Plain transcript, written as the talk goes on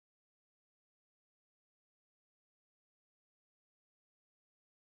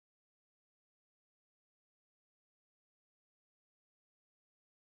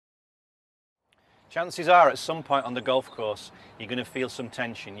Chances are at some point on the golf course you're going to feel some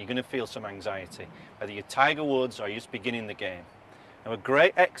tension, you're going to feel some anxiety, whether you're Tiger Woods or you're just beginning the game. Now, a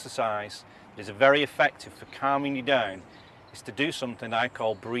great exercise that is very effective for calming you down is to do something I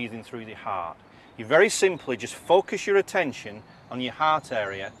call breathing through the heart. You very simply just focus your attention on your heart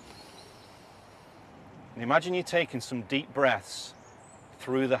area and imagine you're taking some deep breaths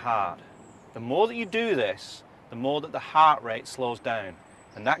through the heart. The more that you do this, the more that the heart rate slows down,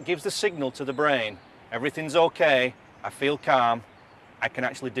 and that gives the signal to the brain, everything's okay, I feel calm, I can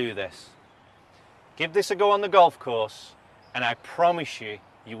actually do this. Give this a go on the golf course and I promise you,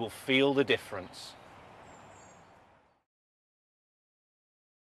 you will feel the difference.